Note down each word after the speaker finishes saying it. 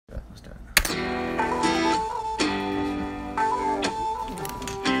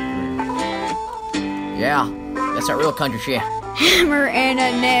Yeah, that's that real country shit. Hammer and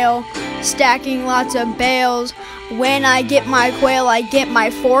a nail, stacking lots of bales. When I get my quail, I get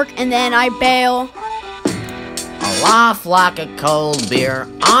my fork and then I bail. A laugh like a cold beer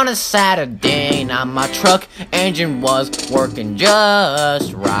on a Saturday night. My truck engine was working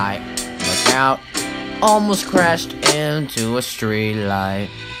just right. Look out, almost crashed into a street light.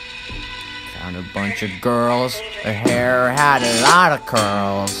 Found a bunch of girls, their hair had a lot of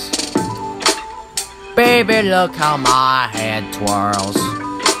curls. Baby, look how my head twirls.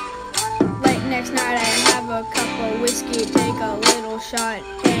 Late next night I have a cup of whiskey, take a little shot.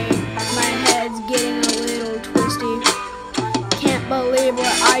 Hey, my head's getting a little twisty. Can't believe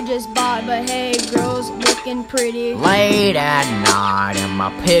what I just bought, but hey, girl's looking pretty. Late at night in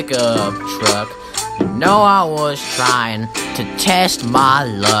my pickup truck, you know I was trying to test my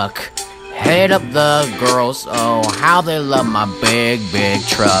luck. Hit up the girls, oh how they love my big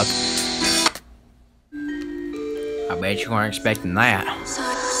truck. I bet you weren't expecting that.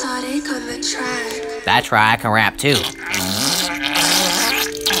 Sonic on the track. That's right, I can rap too.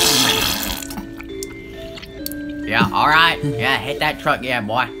 Yeah, alright. Yeah, hit that truck, yeah,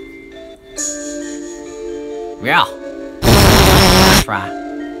 boy. Yeah. That's right.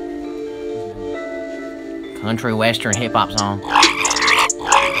 Country western hip hop song.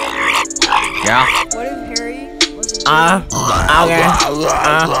 Yeah. What if Harry was a Okay.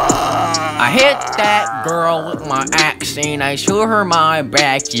 I hit that girl with my axe and I show her my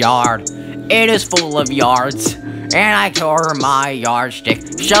backyard. It is full of yards. And I tore her my yardstick.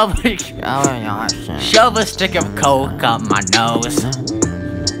 Shove a stick of coke up my nose.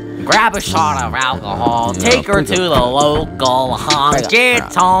 Grab a shot of alcohol. Take her to the local honky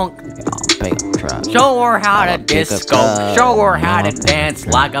tonk. Show her how to disco. Show her how to dance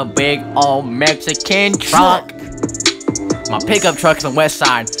like a big old Mexican truck. My pickup truck's on the west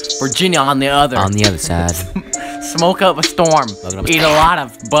side, Virginia on the other. On the other side. Smoke up a storm. Eat a lot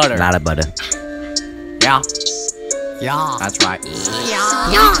of butter. A lot of butter. Yeah. Yeah. That's right.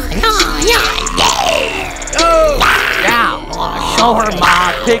 Yeah. Show her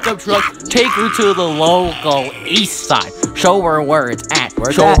my pickup truck. Take her to the local east side. Show her where it's at.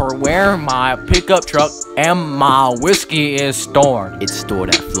 Show her where my pickup truck and my whiskey is stored. It's stored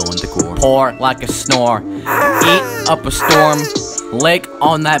at Flow in the Core. Pour like a snore. Eat up a storm. Lick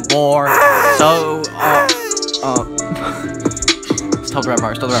on that boar. So, stop the rap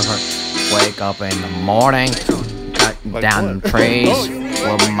part. Wake up in the morning. Cut down the trees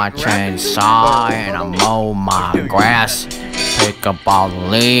with my chainsaw and I mow my grass. Pick up all the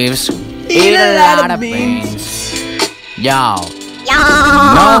leaves. Eat a lot of beans. Yo.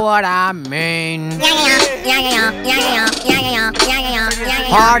 Know what I mean?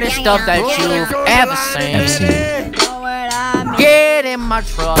 Hardest stuff that you've ever seen. Get in my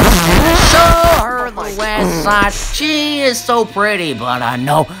truck. Show her the west side. She is so pretty, but I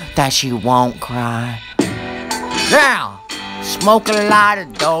know that she won't cry. Now, smoke a lot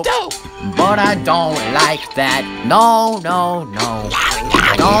of dope, but I don't like that. No. Don't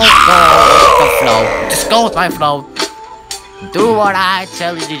go with the flow. Just go with my flow. Do what I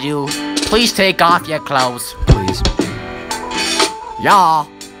tell you to do. Please take off your clothes. Please. Yeah.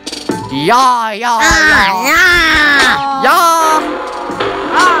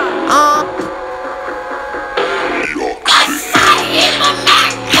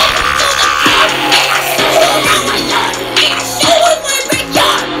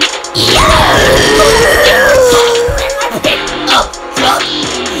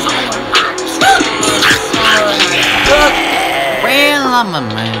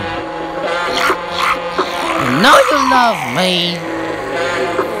 Man. Know you love me.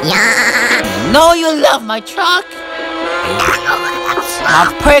 Yeah. Know you love my truck. My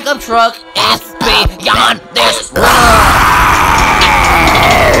pickup truck is beyond this world.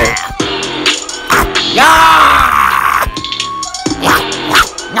 Yeah.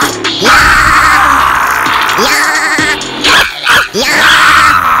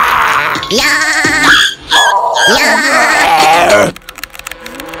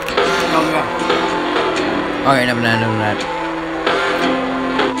 Okay, never mind.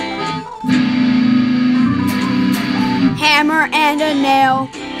 hammer and a nail,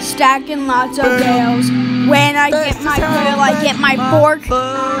 stacking lots of bales. When I get my grill, I get my fork,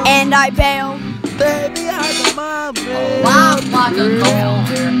 and I bail. Wild like a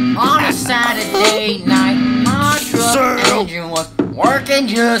cold on a Saturday night. My truck engine was working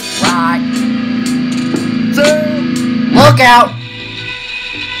just right. Look out!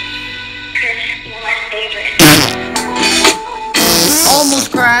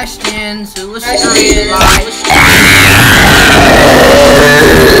 Almost crashed into a street light.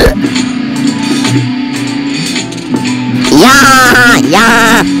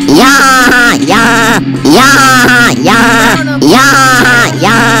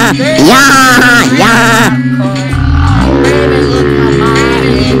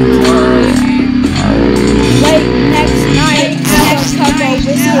 Late next night, have a couple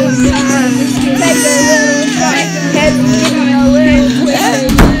whiskeys. Take a little shot, head getting a little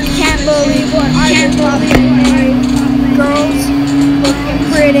twisted. Can't believe what I just got married. Girls looking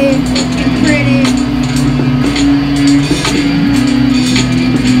pretty, looking pretty.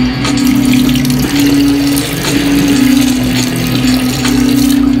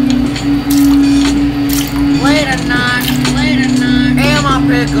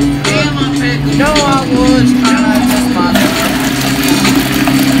 No, I was trying to find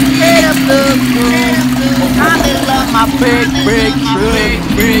head up the room. I love my big truck.